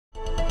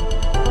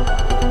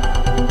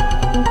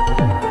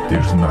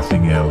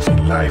nothing else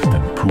in life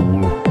than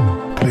pool.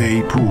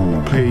 Play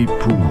pool, play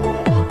pool.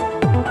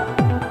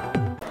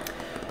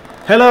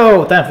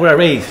 Hello, time for a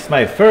race,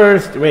 my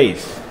first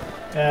race.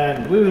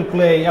 And we will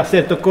play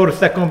Assetto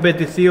Corsa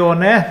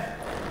Competizione.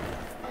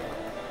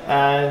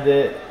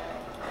 And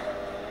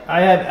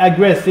I have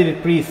aggressive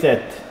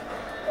preset.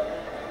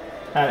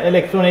 And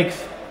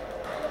electronics,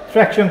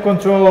 traction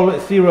control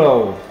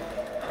 0.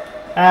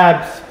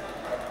 Abs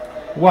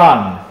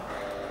 1.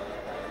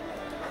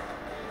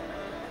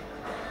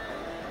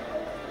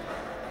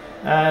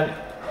 And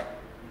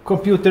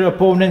computer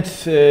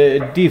opponents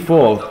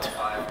default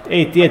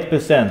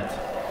 88%.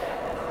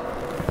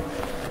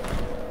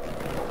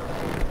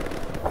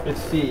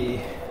 Let's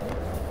see,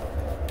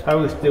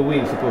 how is the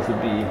wheel supposed to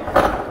be?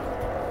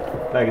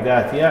 Like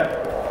that, yeah.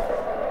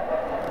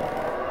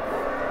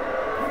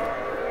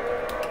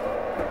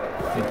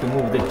 Need to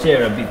move the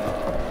chair a bit.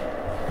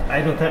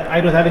 I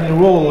don't have any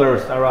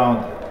rollers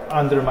around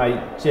under my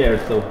chair,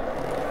 so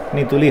I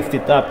need to lift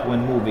it up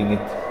when moving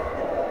it.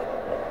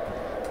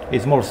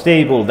 It's more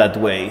stable that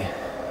way.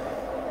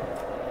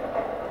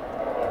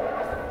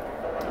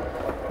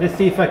 Let's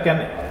see if I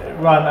can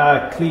run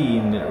a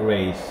clean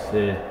race.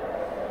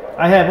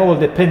 I have all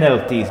the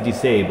penalties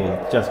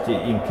disabled, just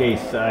in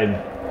case I'm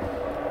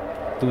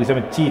doing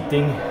some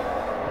cheating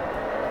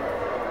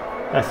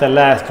as a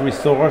last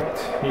resort,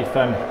 if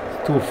I'm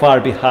too far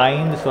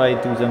behind, so I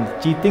do some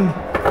cheating.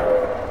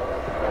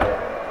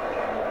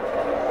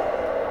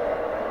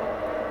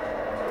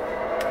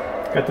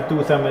 Got to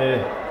do some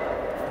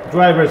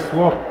driver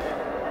swap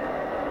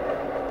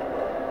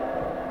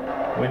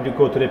when you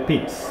go to the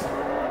pits.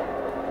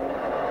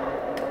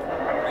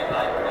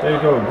 There you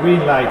go,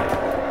 green light.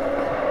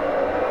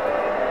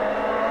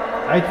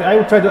 I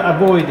will try to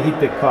avoid hit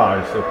the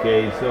cars,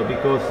 okay? So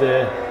because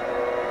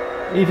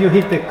if you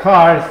hit the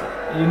cars,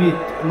 you need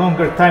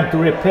longer time to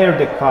repair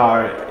the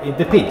car in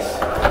the pits.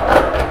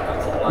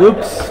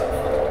 Oops!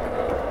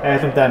 I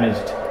have some damage.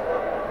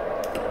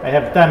 I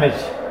have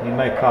damage in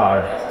my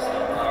car.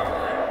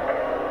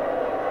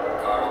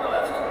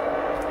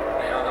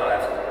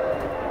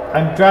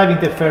 I'm driving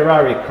the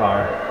Ferrari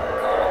car.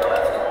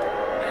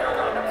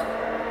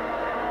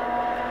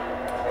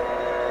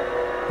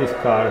 This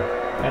car.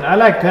 And I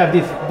like to have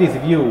this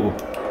view.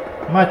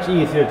 Much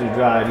easier to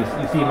drive.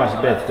 You see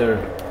much better.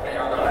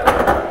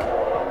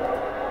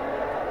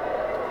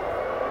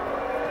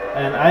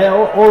 And I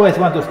always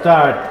want to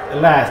start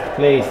last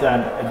place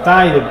and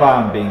dive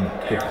bombing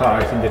the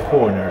cars in the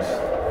corners.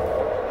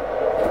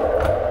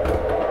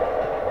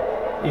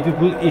 If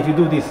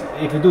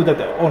you do that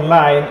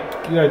online,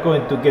 you are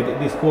going to get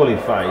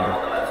disqualified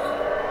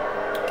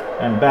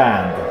and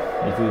banned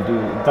if you do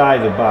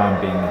dive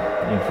bombing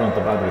in front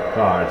of other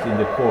cars in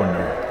the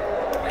corner.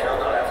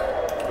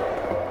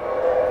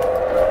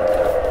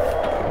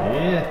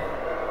 Yeah,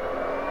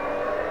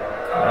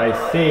 I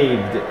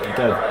saved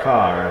that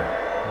car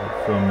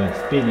from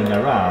spinning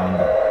around.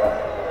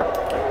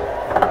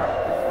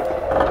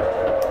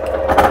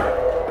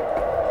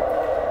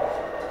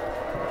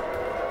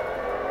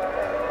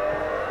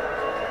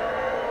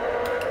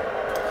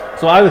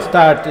 So I will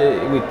start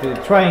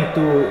with trying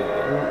to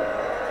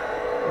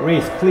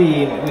race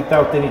clean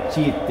without any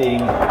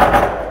cheating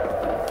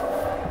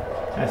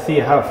and see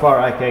how far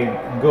I can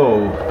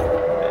go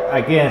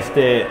against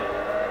the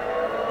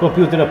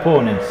computer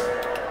opponents.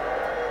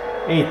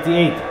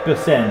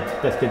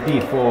 88%, that's the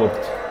default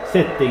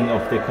setting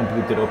of the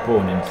computer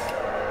opponents.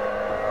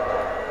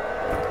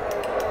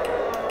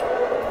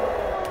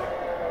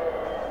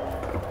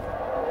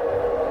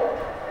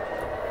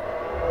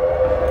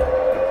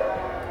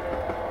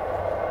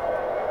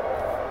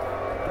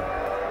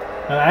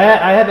 And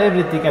I have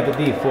everything at the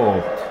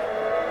default.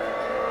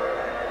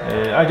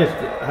 I just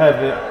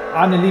have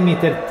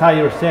unlimited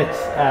tire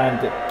sets and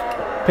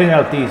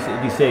penalties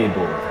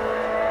disabled.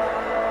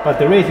 But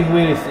the racing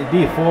wheel is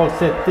default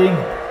setting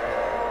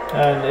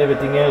and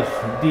everything else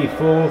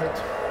default.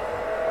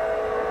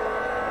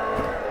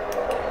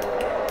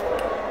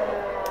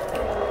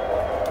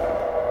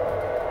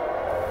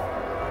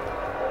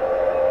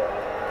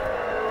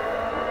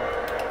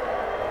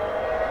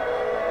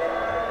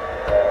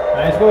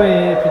 It's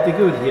going pretty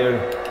good here.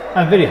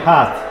 I'm very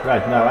hot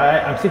right now.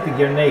 I'm sitting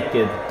here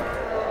naked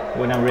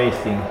when I'm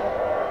racing.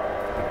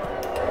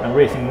 I'm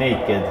racing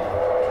naked.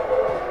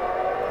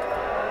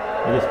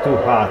 It is too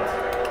hot.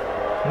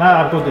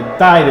 Now I'm going to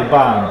dive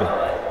bomb.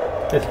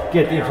 Let's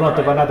get in front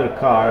of another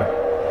car.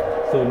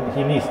 So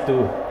he needs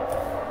to.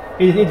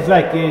 It's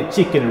like a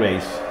chicken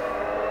race.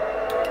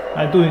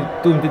 I'm doing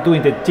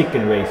the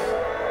chicken race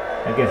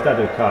against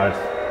other cars.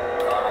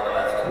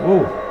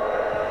 Whoa!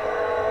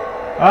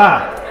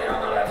 Ah!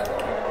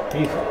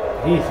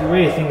 He's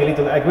racing a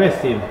little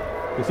aggressive.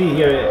 You see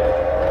here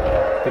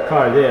the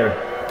car there.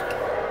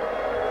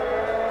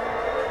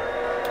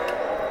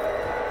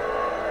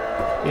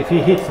 If he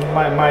hits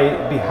my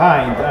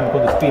behind, I'm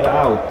going to spin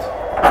out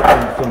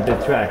from the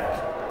track.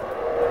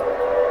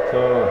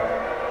 So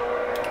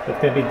that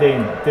can be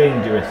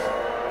dangerous.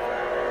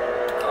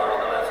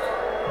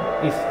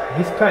 Is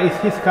his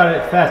car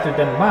faster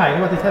than mine?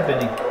 What is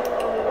happening?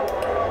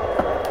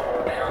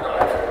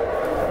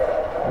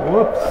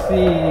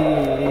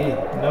 Whoopsie!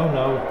 No,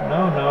 no,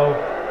 no, no.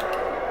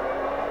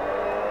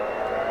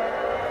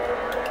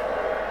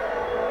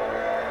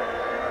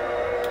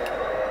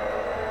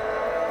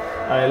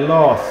 I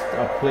lost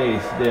a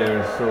place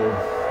there, so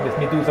let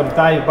me do some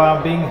dive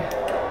bombing.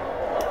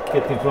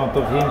 Get in front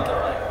of him.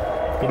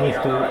 He needs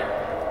to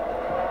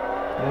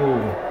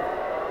move.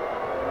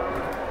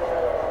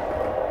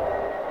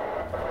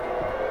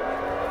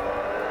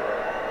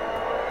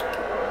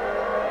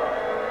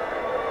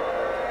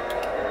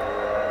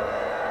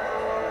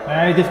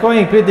 It is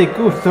going pretty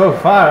good so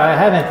far. I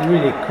haven't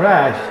really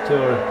crashed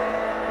or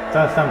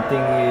done something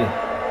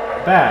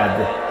bad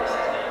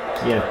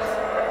yet.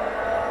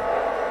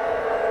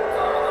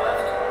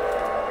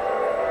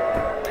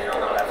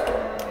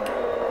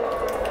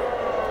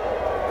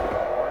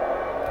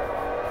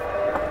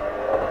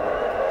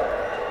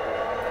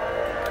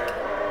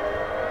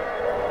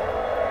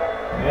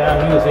 Yeah,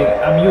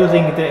 I'm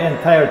using the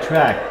entire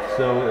track,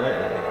 so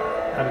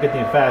I'm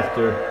getting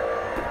faster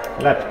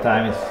lap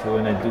times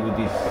when I do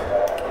this.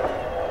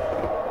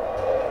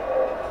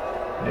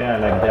 Yeah,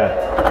 like that.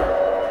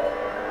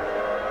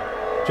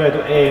 Try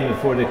to aim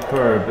for the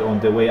curb on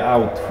the way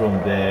out from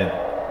the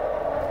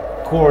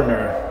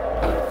corner.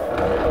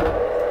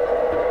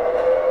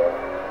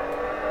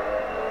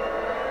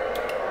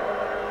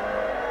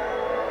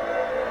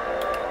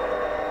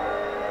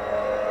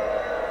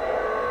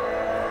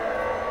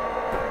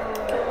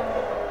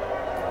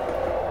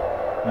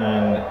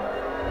 And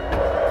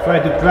try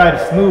to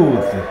drive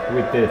smooth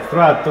with the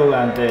throttle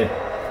and the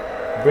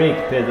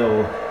brake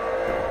pedal.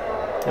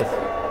 Just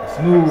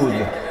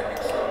smooth.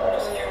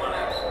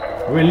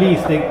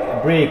 Release the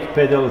brake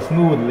pedal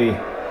smoothly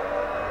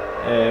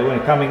when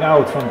coming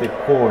out from the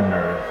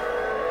corner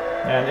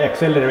and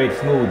accelerate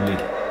smoothly.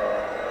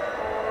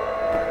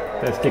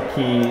 That's the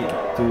key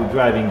to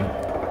driving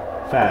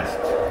fast.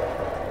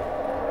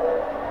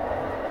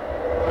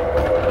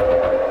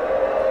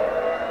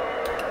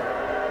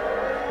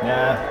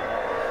 Yeah,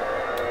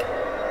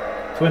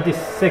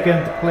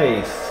 22nd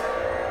place.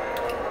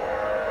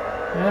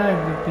 Yeah,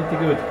 pretty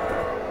good.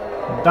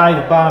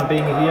 Dive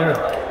bombing here.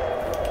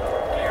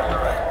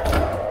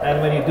 And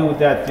when you do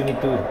that, you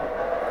need to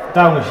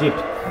downshift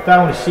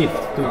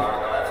to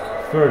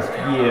first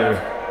gear,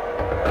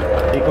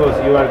 because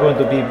you are going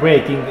to be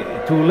braking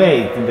too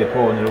late in the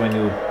corner when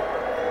you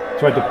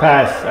try to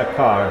pass a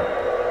car.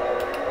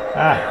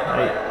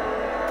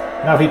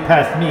 Now he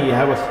passed me.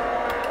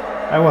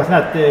 I was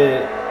not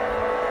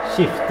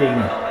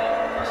shifting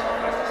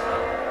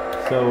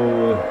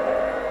so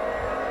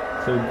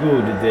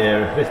good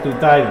there. Let's do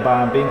dive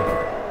bombing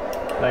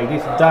like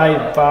this.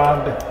 Dive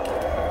bomb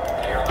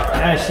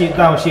and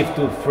downshift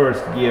to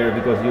first gear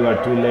because you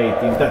are too late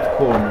in that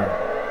corner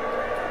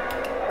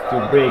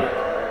to brake.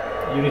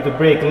 You need to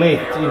brake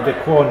late in the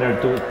corner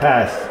to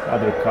pass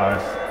other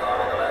cars.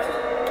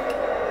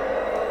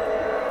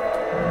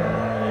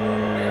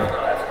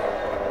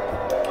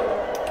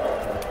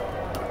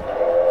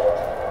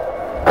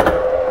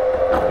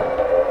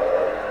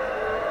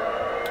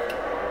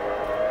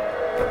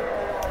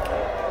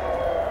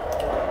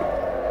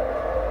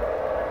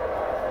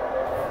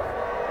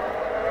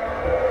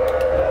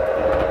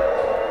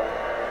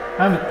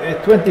 I'm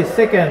at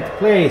 22nd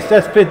place.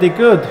 That's pretty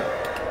good.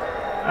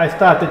 I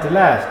started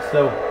last,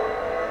 so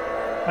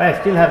I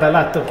still have a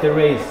lot of the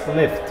race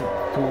left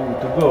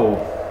to go.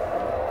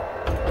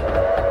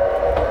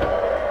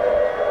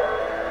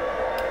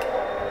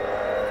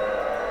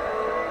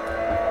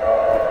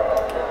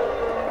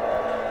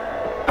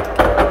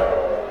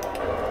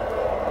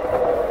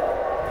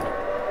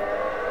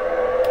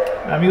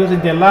 I'm using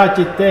the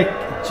Logitech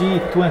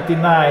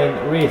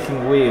G29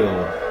 racing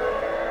wheel.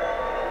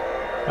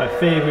 My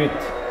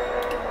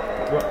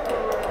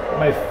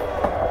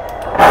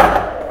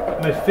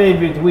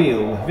favorite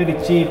wheel. Very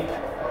cheap,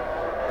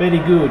 very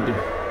good,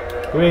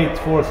 great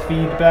force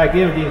feedback,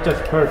 everything is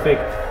just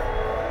perfect.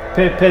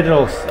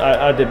 Pedals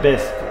are the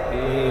best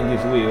in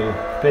this wheel.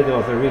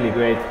 Pedals are really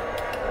great,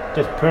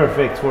 just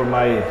perfect for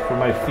my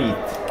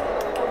feet.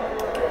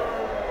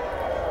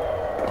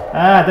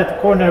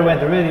 That corner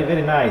went really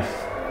very nice.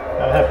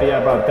 I'm happy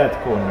about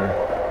that corner.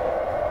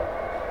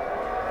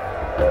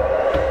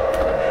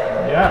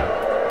 Yeah.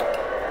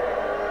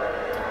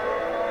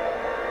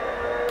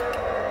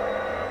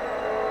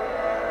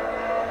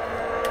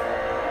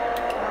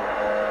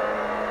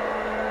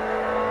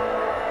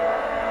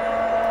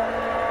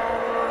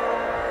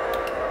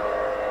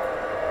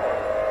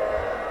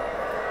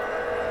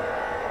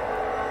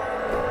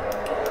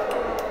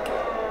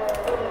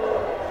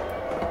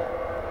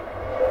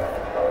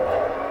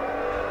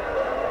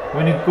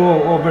 When you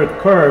go over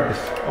curbs,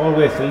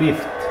 always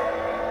lift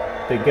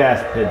the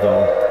gas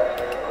pedal.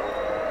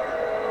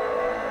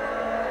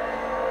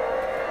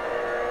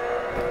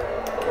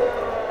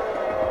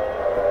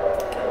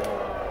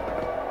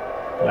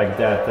 Like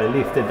that. I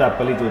lifted up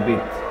a little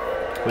bit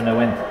when I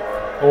went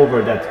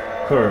over that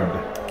curb.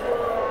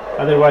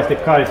 Otherwise the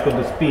car is going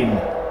to spin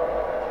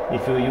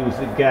if you use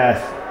the gas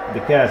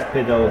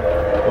pedal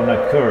on a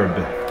curb.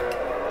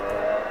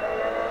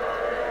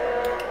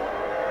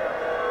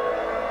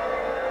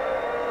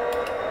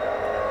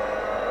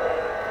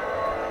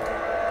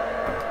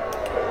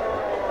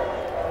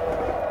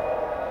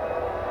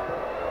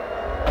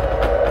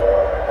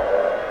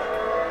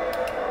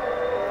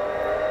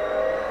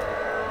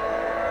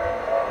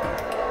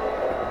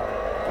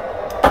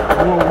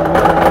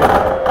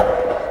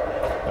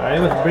 I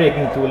was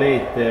braking too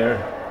late there.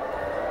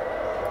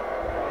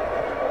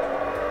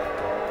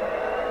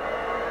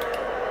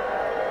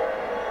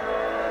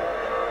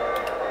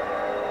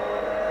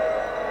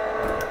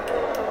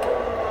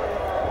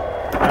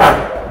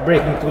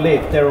 Braking too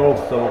late there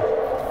also.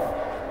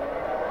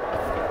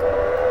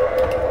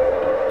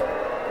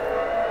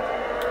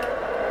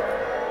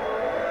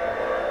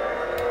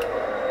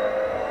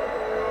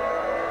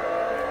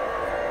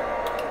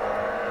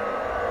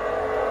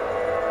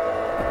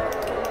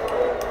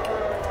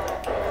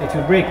 If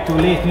you brake too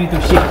late, you need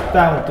to shift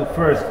down to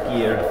first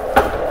gear.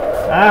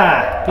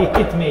 Ah, he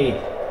hit me.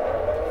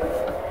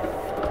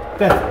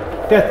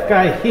 That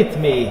guy hit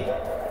me.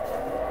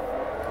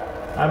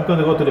 I'm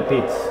gonna go to the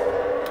pits.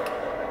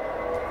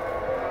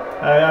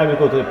 I will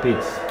go to the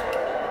pits.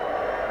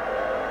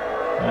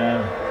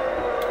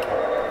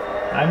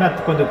 I'm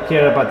not going to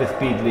care about the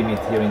speed limit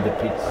here in the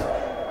pits.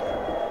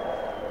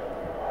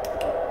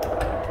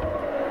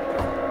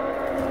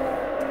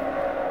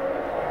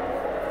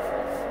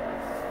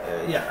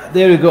 Yeah,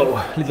 there you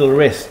go. Little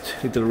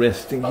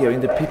resting here in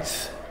the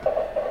pits.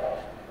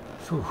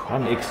 So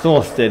I'm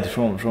exhausted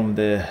from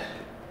the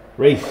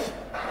race.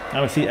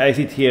 I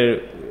sit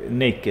here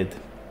naked.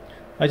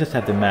 I just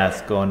have the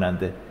mask on and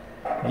the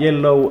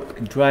yellow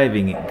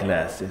driving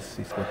glasses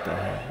is what I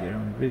have here.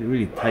 I'm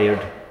really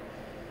tired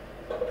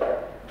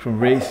from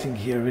racing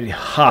here. Really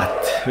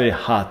hot, very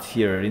hot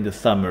here in the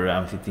summer.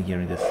 I'm sitting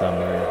here in the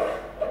summer.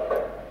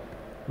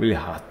 Really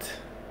hot.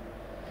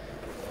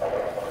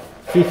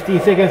 15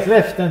 seconds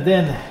left and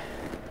then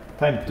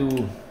time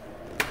to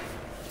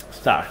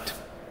start.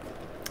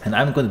 And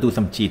I'm going to do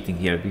some cheating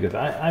here because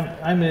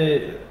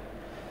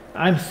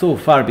I'm so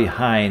far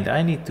behind.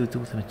 I need to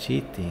do some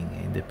cheating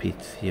in the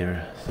pits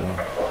here. So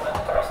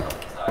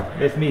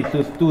let me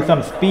do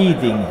some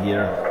speeding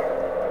here.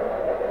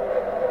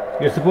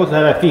 You're supposed to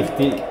have a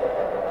 50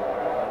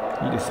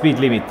 speed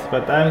limit,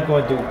 but I'm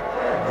going to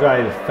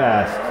drive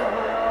fast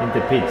in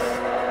the pits.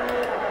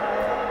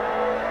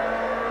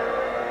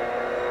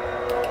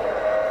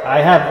 I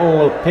have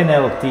all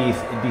penalties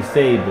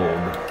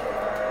disabled.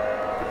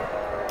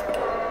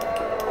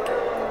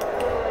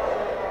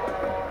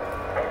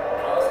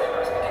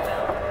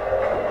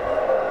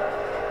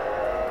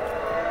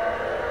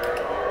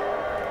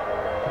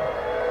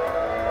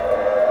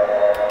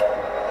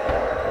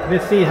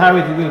 Let's see how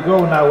it will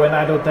go now when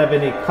I don't have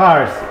any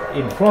cars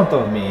in front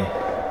of me.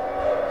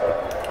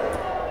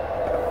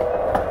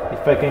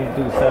 If I can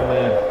do some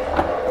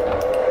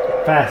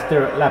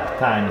faster lap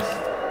times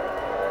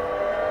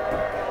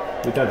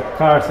without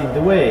cars in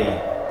the way.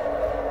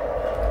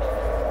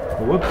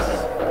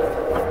 Whoops.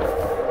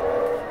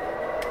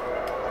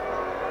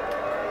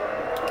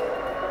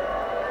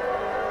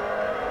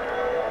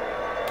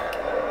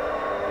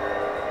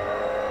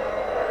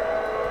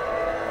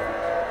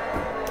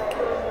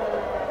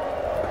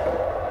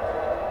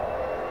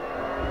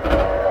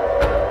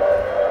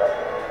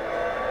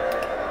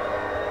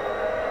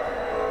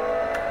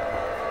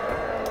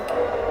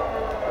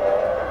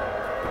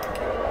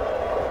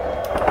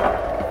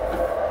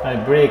 I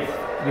braked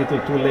a little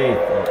too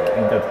late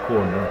in that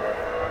corner.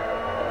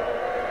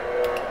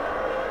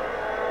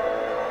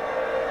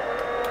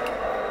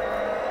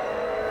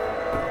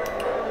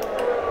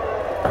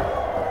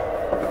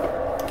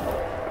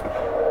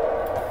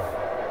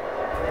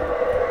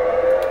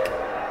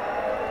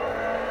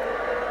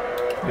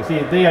 You see,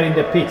 they are in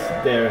the pits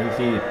there, you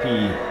see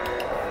P.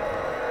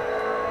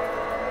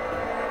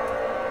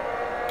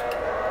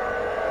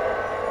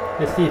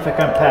 Let's see if I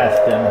can pass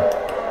them.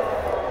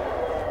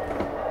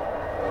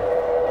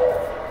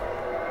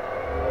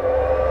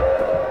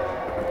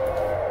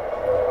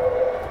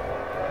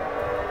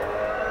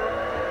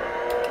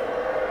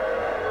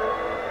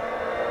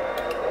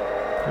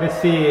 Let's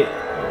see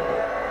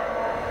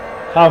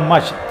how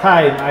much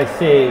time I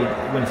saved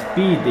when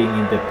speeding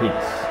in the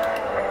pits.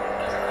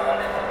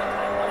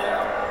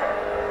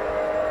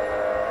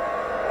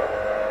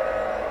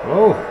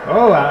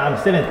 Oh, I'm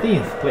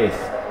 17th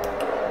place.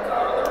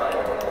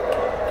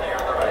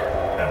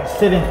 I'm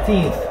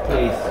 17th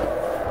place.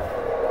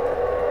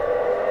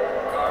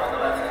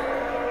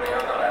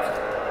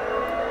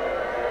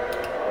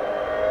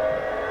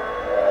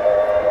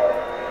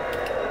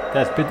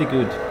 That's pretty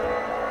good.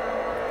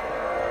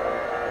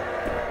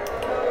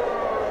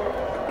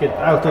 Get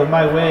out of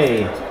my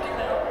way.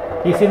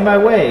 He's in my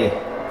way.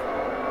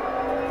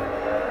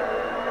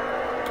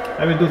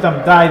 I will do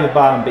some dive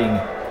bombing.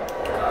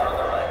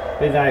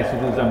 Very nice to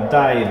do some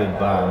dive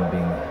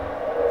bombing.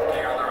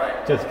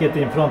 Just get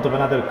in front of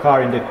another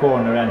car in the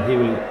corner and he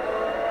will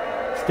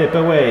step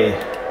away.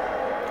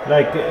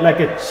 Like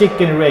a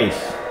chicken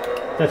race.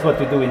 That's what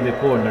we do in the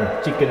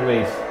corner. Chicken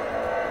race.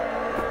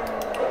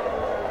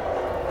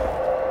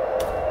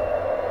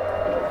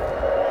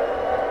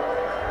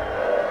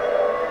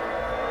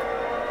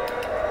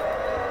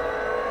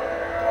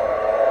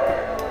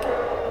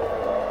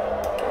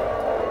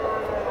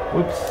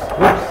 Whoops,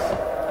 whoops.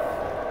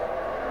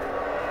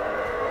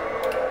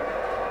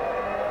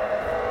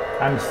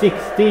 I'm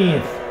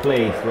 16th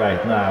place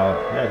right now.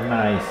 That's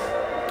nice.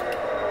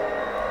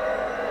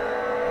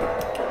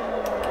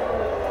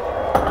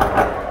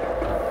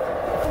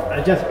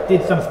 I just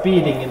did some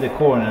speeding in the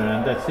corner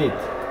and that's it.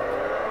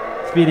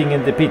 Speeding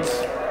in the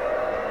pits.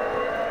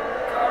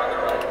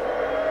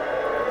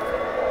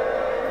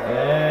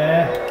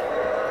 Yeah.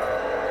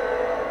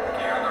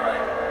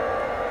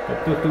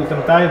 Got to do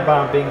some dive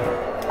bombing.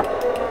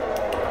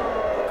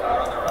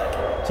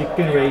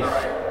 Chicken race.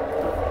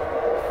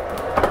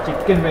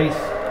 Chicken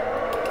race.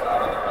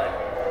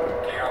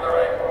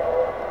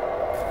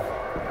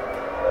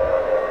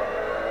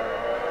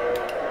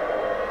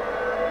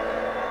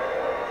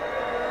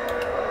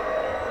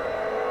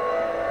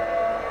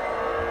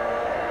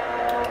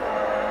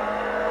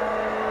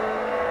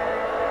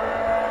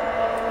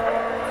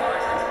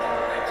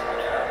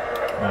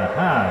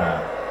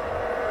 Aha.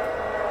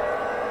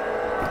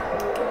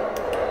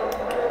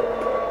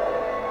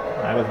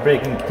 I was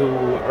braking too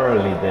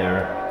early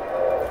there.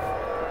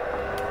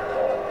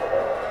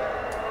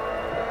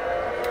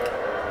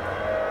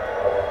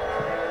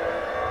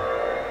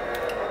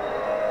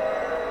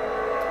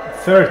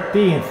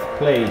 Thirteenth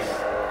place.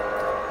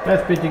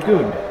 That's pretty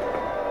good.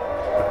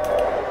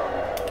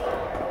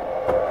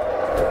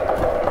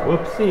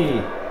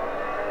 Whoopsie.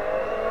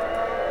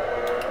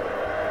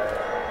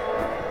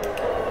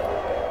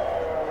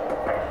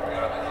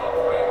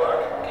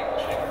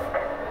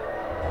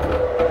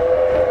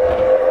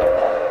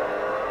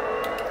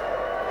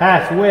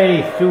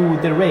 Halfway through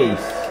the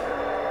race.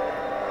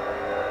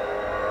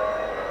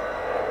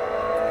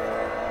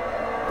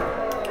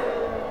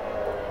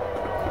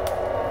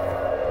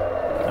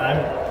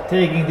 I'm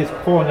taking this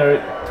corner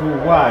too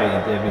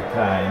wide every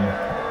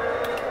time.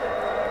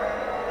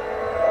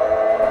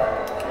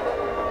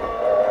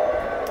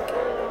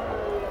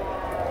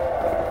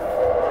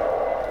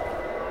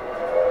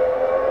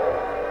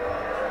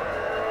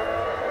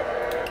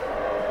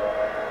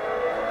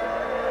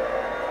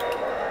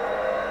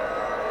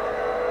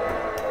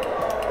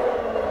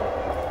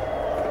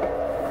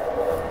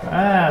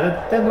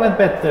 That went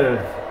better.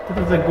 That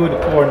was a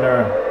good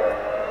corner.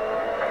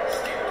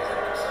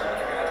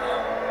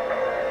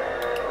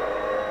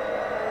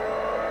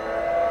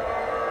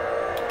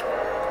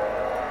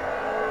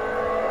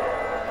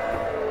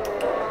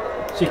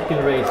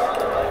 Chicken race.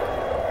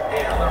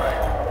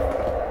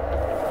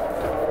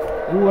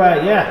 Ooh,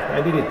 yeah, I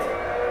did it.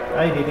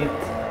 I did it.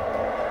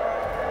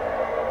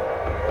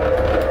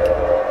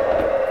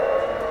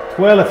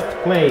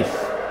 12th place.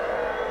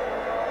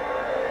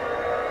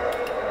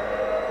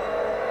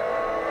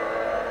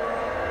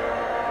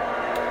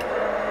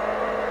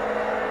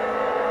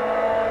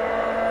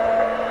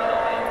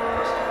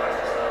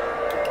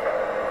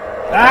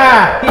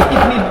 Ah! He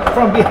hit me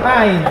from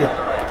behind!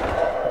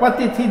 What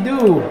did he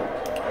do?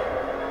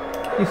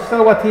 You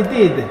saw what he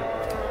did.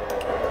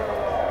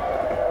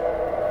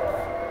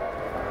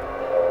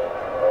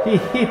 He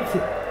hit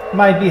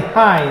my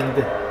behind.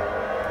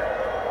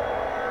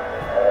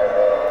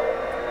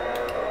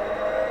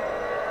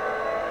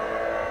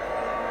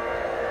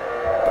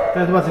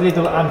 That was a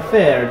little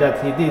unfair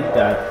that he did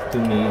that to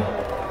me.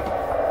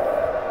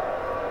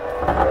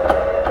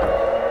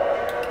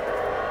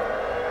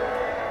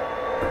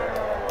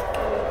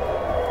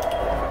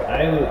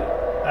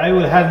 I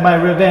will have my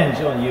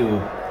revenge on you.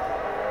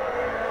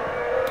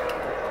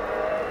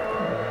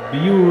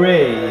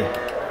 Bure.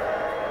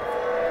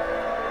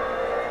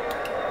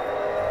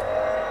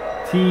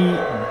 T.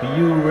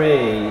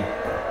 Bure.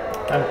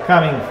 I'm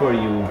coming for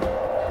you.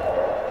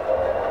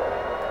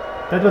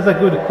 That was a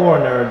good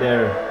corner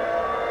there.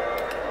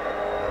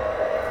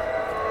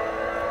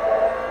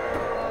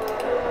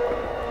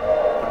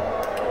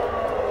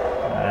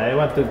 I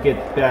want to get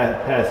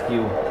past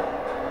you.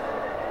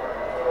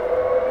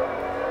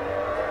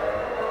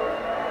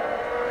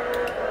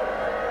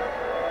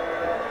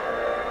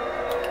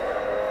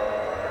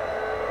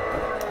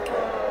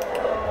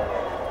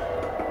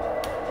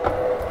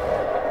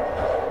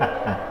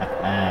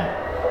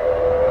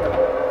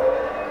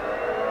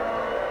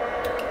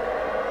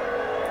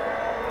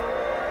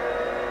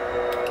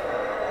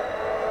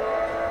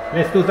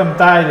 Let's do some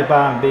dive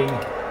bombing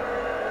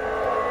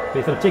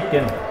with some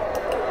chicken.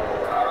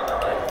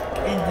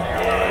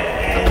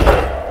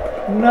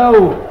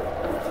 No!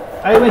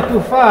 I went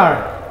too far!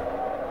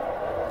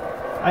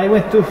 I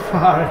went too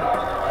far!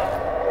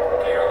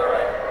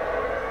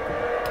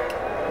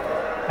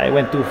 I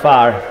went too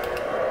far.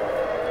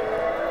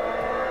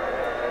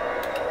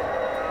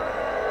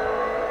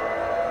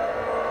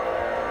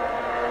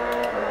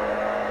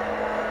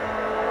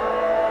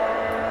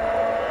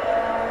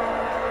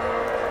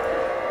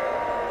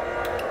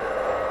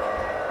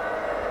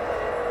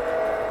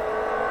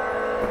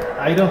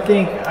 I don't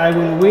think I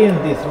will win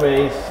this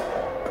race,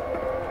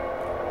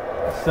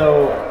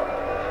 so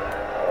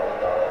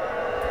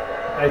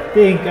I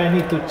think I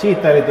need to cheat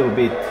a little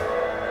bit.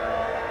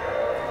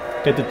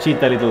 Get to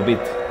cheat a little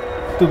bit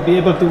to be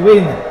able to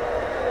win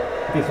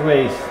this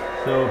race.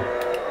 So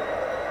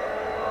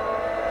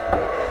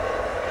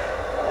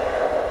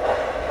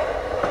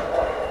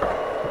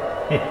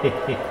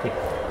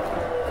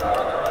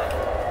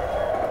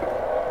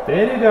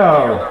there you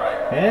go.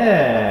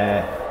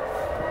 Yeah.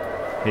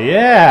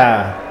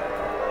 Yeah.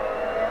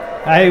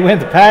 I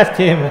went past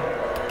him.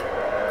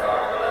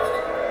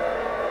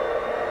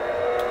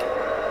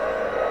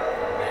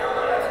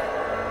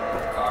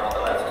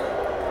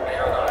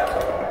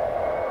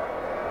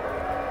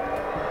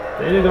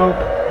 There you go.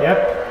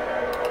 Yep.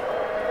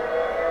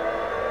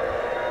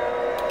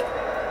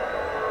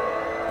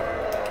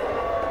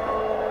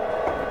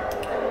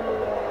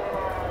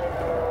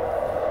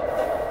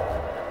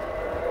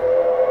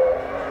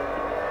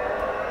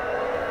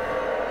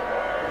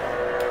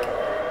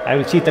 I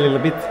will cheat a little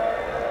bit.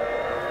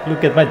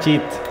 Look at my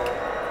cheat.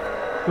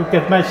 Look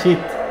at my cheat.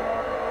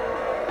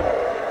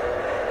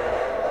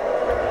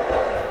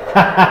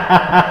 Ha ha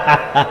ha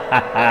ha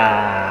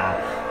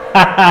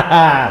ha ha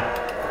ha.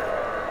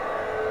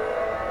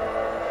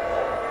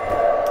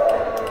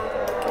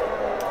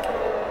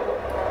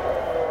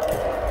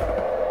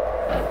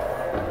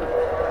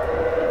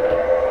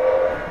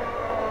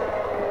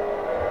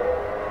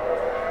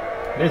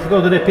 Let's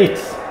go to the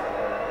pits.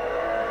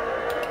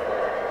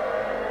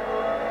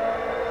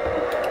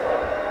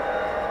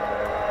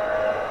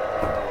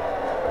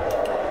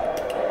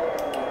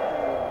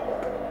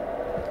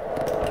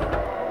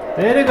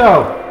 There you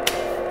go.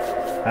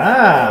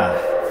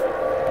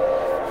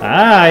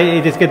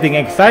 It is getting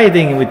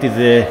exciting with this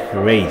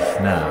race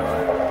now.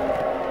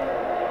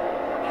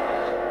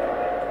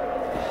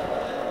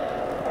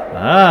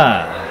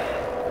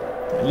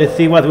 Let's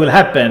see what will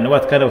happen,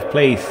 what kind of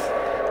place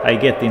I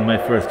get in my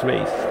first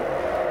race.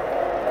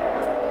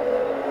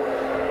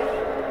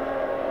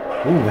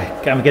 Ooh,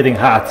 I'm getting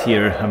hot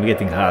here. I'm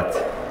getting hot.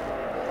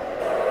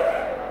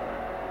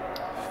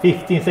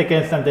 15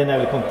 seconds and then I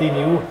will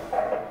continue.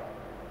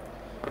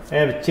 I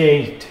have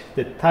changed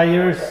the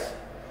tires,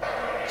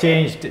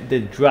 changed the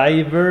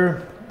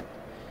driver,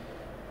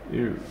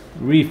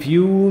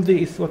 refueled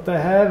is what I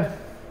have.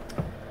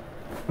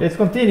 Let's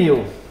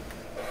continue.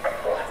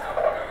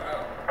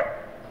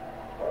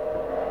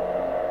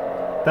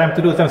 Time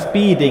to do some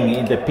speeding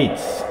in the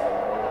pits.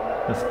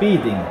 Some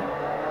speeding.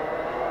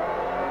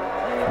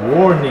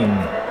 Warning.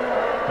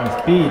 I'm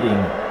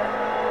speeding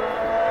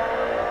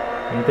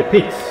in the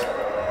pits.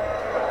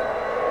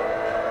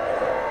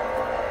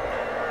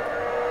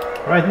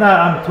 Right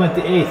now I'm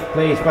 28th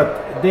place,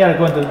 but they are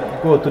going to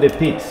go to the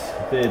pits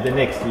the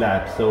next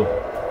lap, so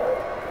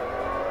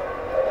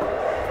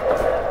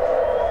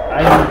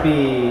I will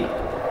be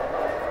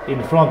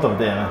in front of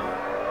them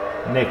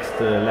next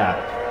lap.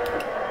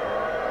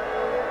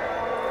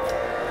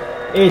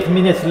 8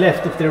 minutes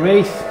left of the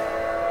race.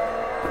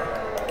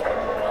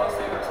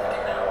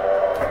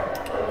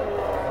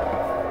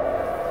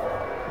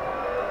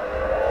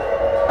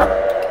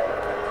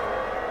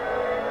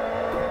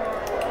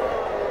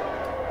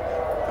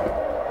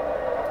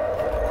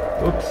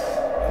 Oops.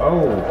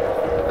 Oh.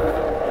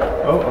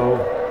 Uh-oh.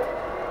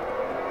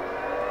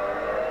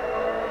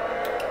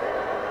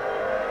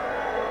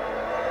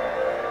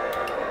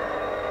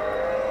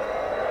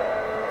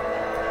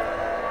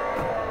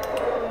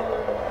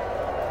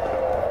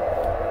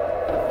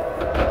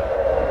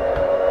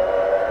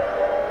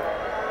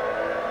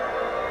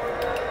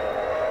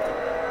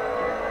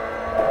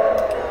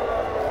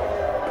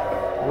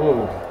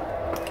 Whoa.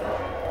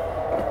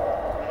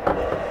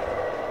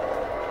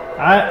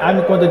 I'm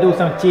going to do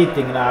some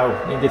cheating now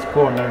in this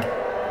corner.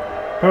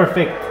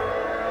 Perfect.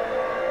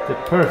 The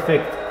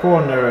perfect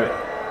corner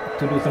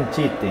to do some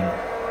cheating.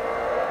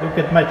 Look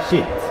at my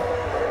cheat.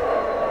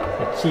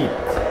 A cheat.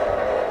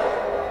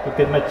 Look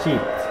at my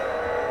cheat.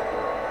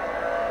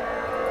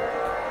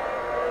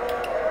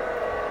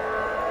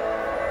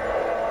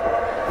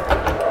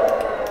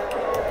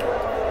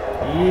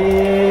 Yeah.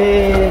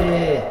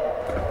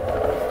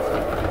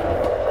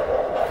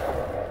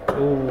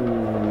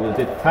 Ooh,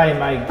 the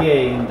time I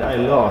gained, I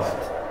lost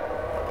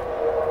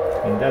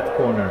in that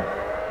corner.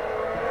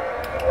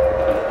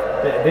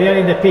 They are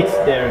in the pits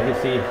there, you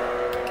see.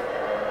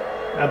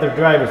 Other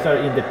drivers are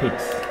in the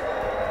pits.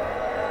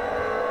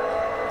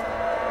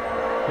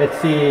 Let's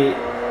see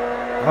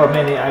how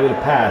many I will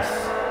pass.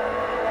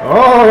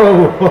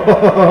 Oh,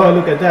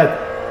 look at that.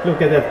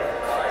 Look at that.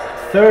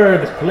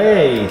 Third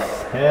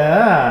place.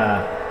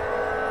 Yeah.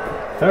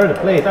 Third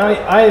place.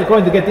 I'm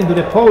going to get into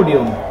the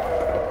podium.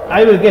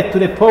 I will get to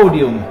the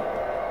podium.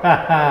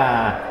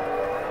 Haha.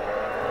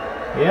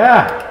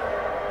 Yeah.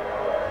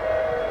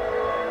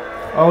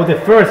 Oh, the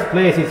first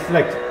place is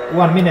like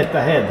 1 minute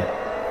ahead.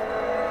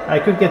 I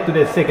could get to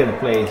the second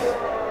place.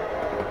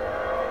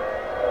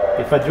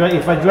 If I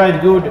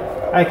drive good,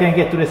 I can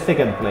get to the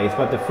second place,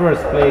 but the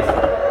first place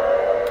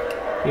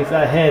is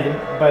ahead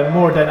by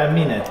more than a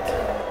minute.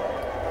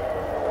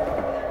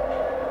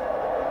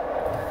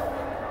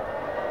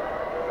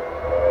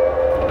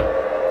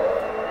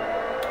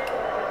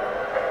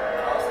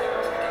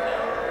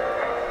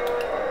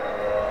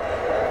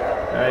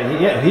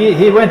 yeah,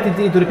 he went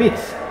into the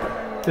pits.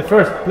 The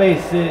first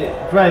place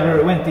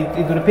driver went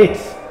into the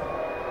pits.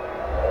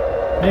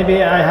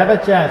 Maybe I have a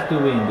chance to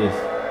win this.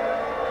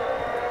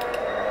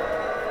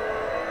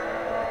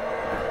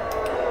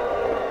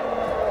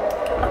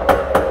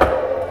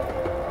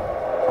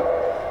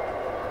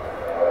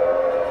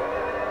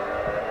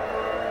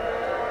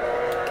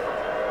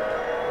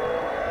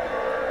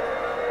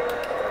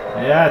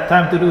 Yeah,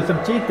 time to do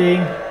some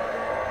cheating.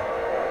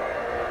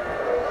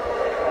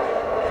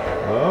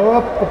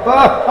 Oh,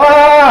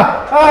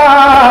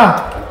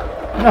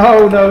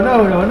 no, no,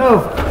 no, no, no.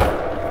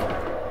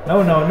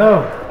 No, no,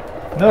 no.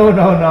 No,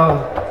 no,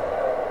 no.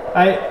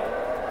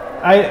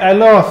 I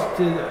lost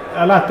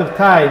a lot of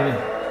time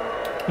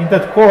in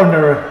that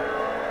corner.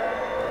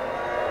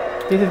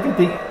 This is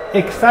getting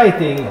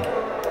exciting.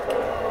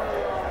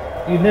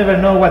 You never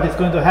know what is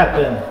going to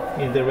happen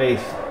in the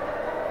race.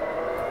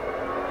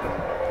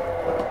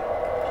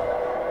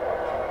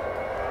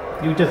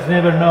 You just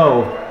never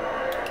know.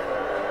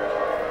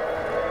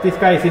 This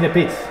guy is in the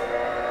pits.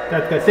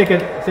 That guy,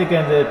 second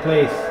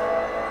place,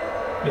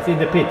 is in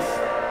the pits.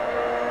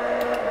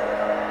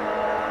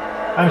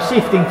 I'm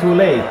shifting too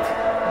late.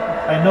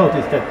 I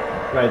noticed that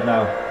right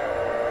now.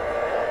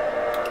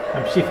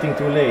 I'm shifting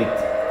too late.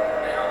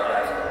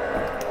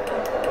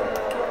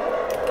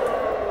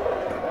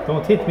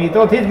 Don't hit me!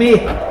 Don't hit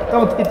me!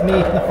 Don't hit me!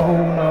 No,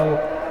 no.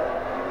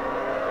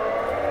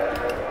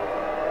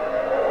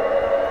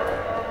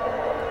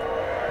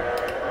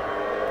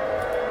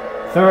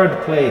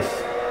 Third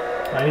place.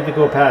 I need to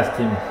go past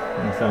him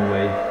in some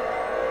way.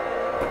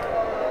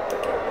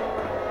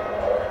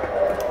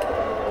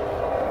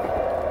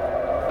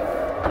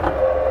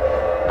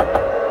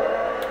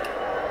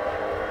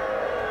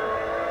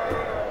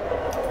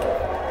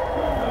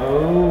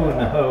 Oh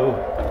no.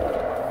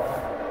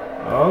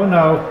 Oh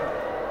no.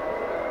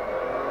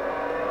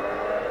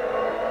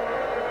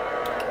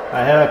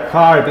 I have a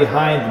car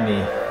behind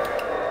me.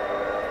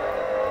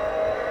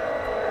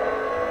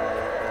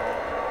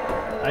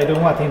 I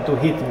don't want him to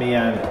hit me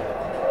and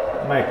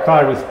my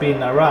car will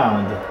spin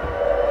around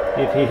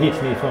if he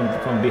hits me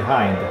from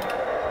behind.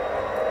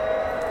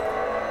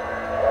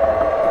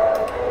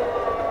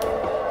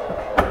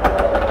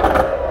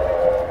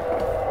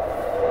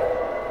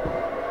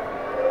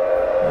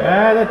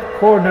 Yeah, that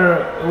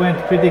corner went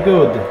pretty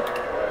good.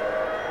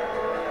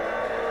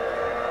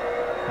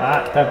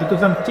 Ah, time to do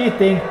some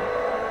cheating.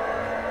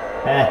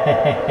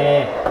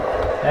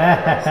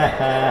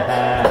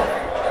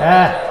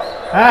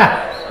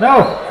 No,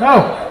 no,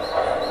 no.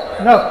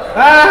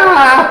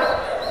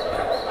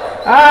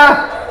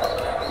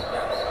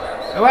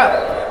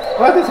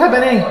 What is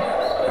happening?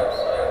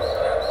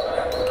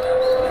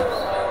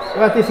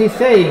 What is he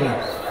saying?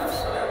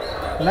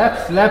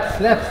 Laps, laps,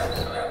 laps.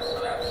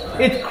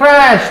 It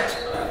crashed.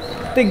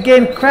 The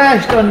game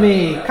crashed on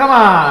me. Come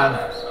on.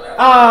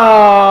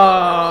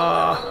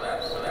 Ah.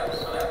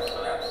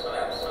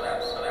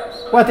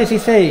 What is he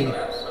saying?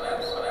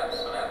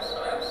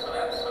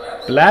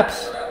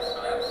 Laps.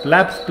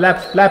 Flaps,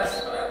 flaps,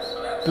 flaps,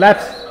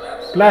 flaps,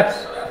 flaps.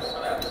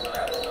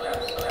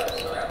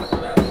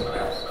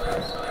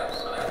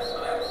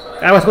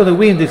 I was going to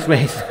win this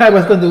race. I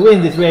was going to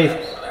win this race.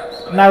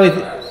 Now it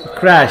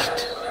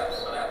crashed.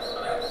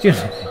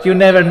 You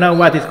never know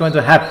what is going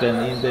to happen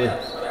in the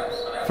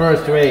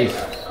first race.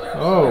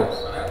 Oh.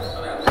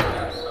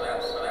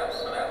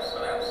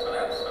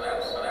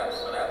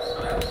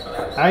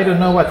 I don't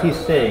know what he's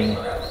saying.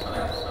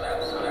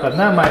 But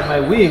now my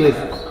wheel is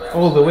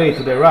all the way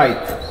to the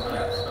right.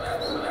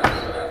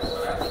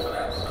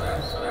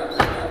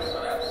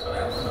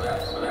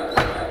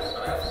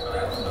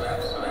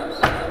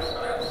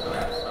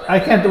 I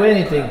can't do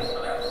anything.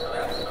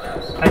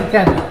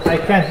 I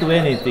can't do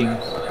anything.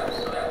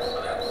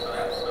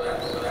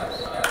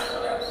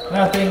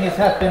 Nothing is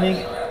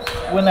happening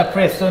when I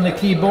press on the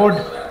keyboard.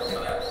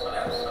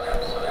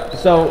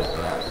 So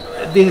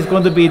this is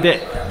going to be the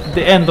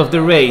end of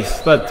the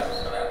race, but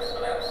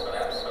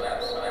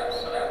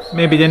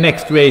maybe the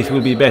next race will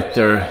be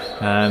better,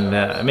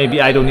 and maybe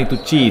I don't need to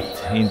cheat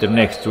in the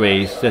next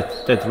race.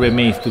 That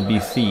remains to be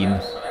seen.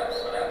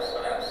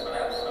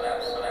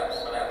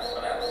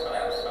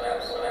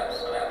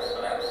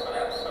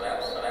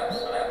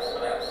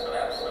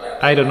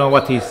 I don't know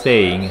what he's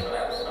saying.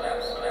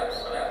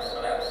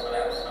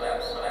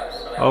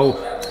 Oh,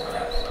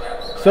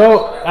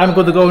 so I'm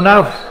going to go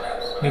now.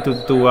 Need to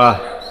do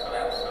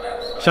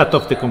shut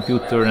off the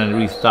computer and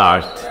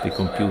restart the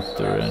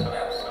computer, and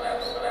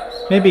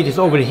maybe it is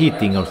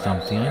overheating or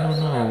something. I don't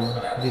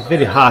know. It is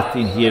very hot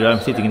in here. I'm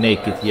sitting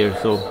naked here,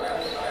 so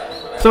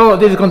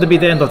this is going to be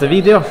the end of the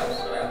video.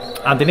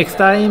 Until next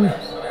time,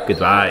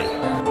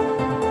 goodbye.